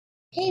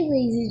Hey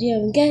ladies and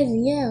gentlemen, guys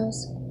and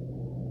gals,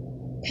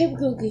 Paper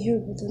Cookie here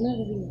with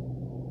another video.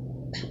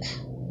 Pow,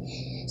 pow.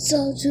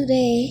 So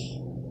today,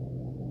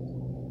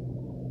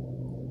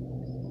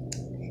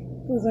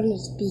 we're gonna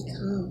just be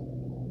calm.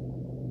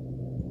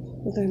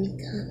 We're gonna be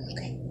calm,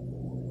 okay?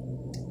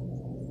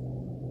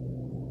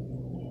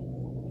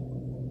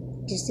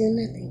 Just do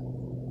nothing.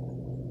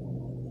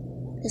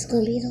 It's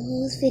gonna be the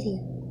whole video,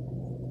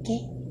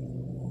 okay?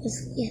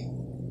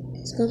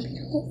 It's gonna be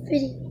the whole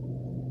video.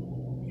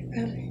 I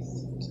promise.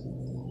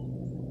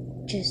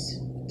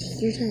 Just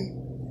take your time.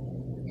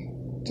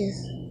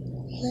 Just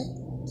let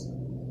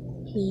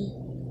me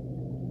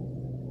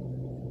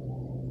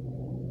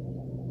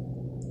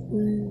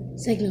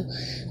signal.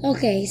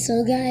 Okay,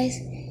 so guys,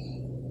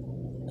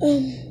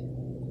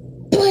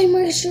 buy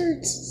my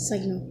shirts.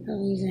 Signal. I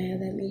don't even have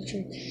that many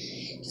shirts.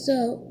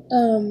 So,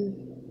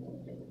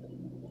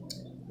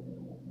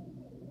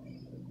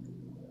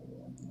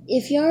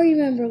 if y'all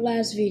remember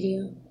last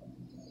video,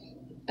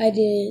 I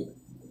did,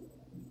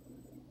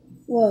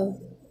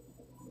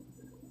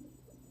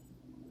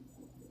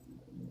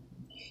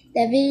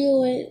 that video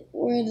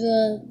where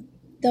the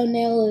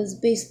thumbnail is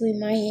basically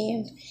my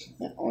hand,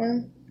 my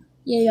arm.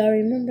 Yeah, y'all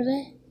remember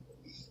that?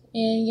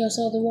 And y'all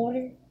saw the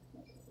water?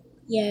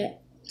 Yeah,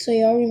 so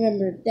y'all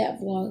remember that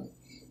vlog,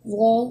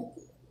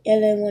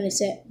 and then when it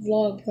said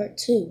vlog part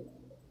 2.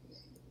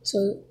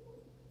 So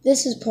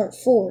this is part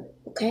 4,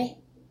 okay?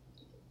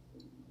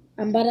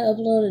 I'm about to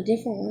upload a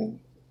different one,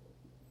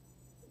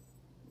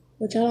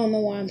 which I don't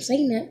know why I'm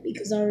saying that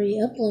because I already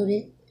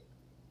uploaded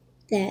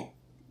that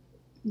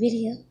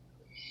video.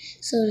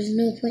 So there's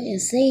no point in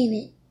saying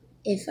it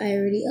if I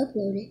already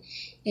uploaded,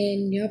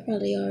 and y'all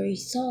probably already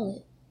saw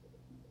it.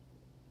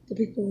 The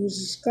people who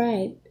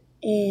subscribed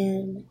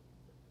and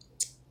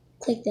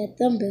clicked that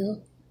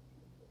thumbnail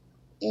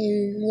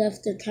and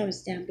left their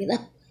comments down below.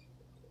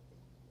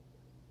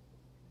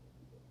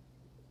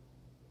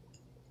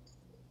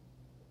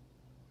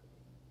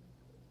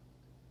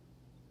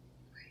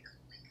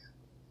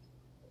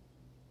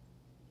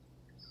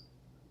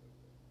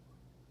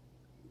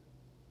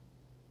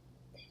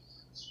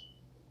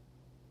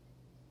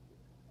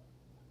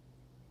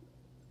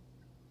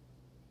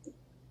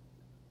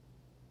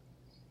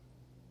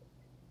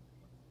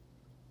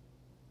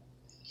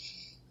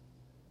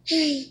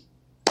 Hey,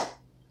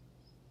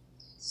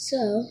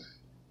 so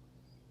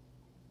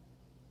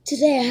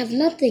today I have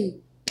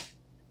nothing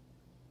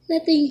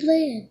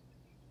planned.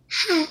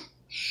 Ha!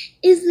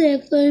 Isn't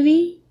that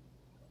funny?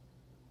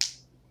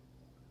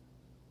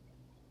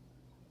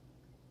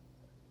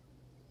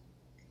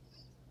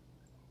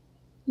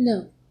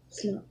 No,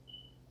 it's not.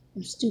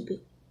 I'm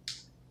stupid,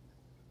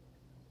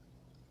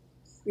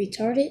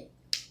 retarded,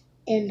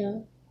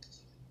 and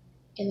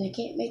I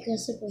can't make a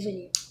simple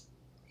video.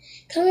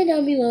 Comment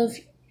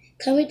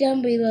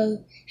down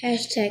below,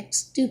 hashtag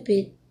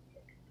stupid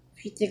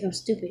if you think I'm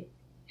stupid.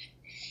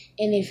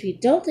 And if you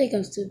don't think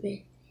I'm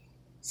stupid,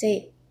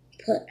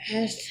 put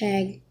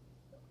hashtag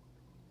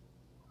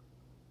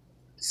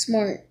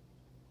smart.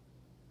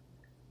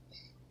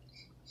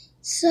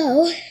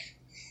 So,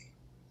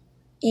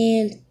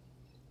 and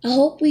I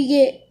hope we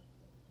get,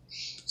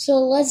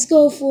 so let's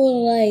go for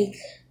like,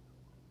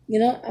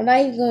 I'm not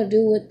even going to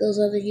do what those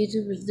other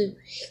YouTubers do.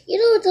 You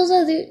know what those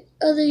other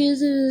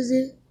YouTubers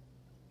do?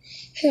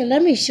 Here,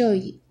 let me show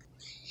you.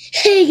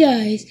 Hey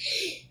guys,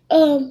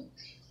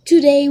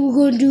 today we're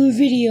going to do a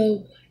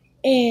video,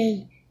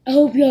 and I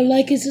hope y'all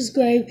like and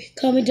subscribe.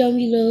 Comment down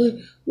below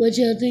what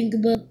y'all think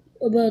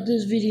about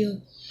this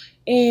video,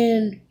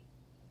 and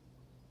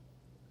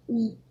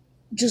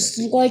just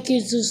like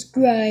and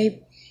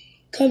subscribe.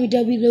 Comment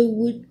down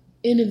below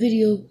in the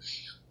video,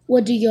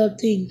 what do y'all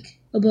think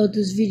about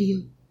this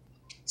video?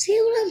 See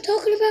what I'm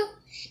talking about?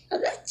 Now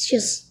that's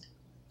just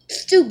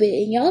stupid,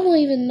 and y'all don't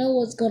even know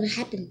what's gonna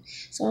happen.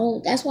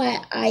 So that's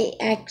why I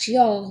asked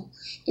y'all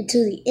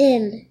until the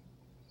end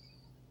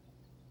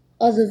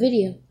of the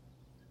video.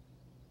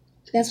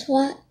 That's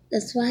why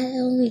I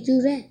only do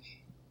that.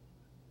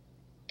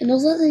 And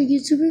those other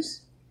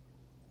YouTubers,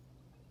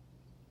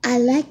 I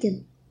like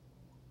them.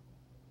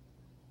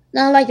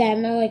 Not like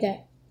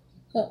that.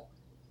 Oh.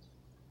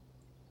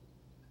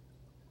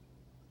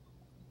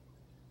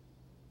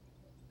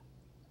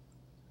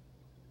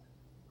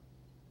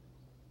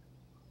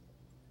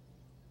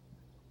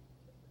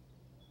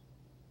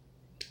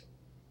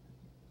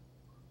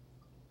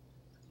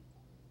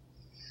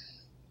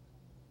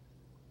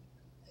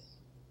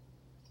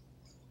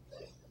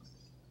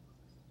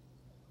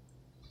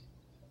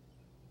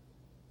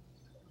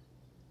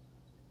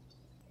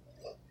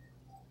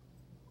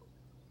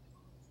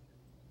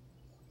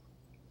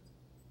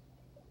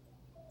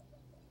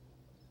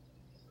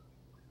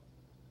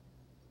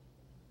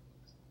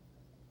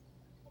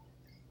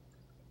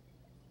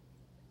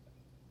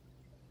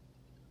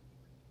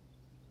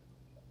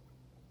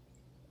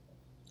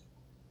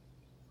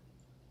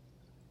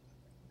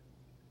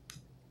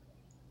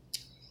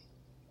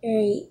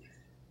 Alright.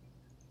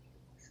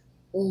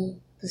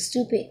 Well, the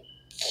stupid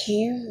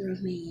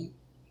cameraman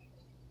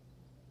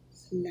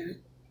is not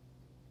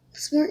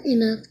smart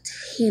enough to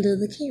handle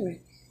the camera.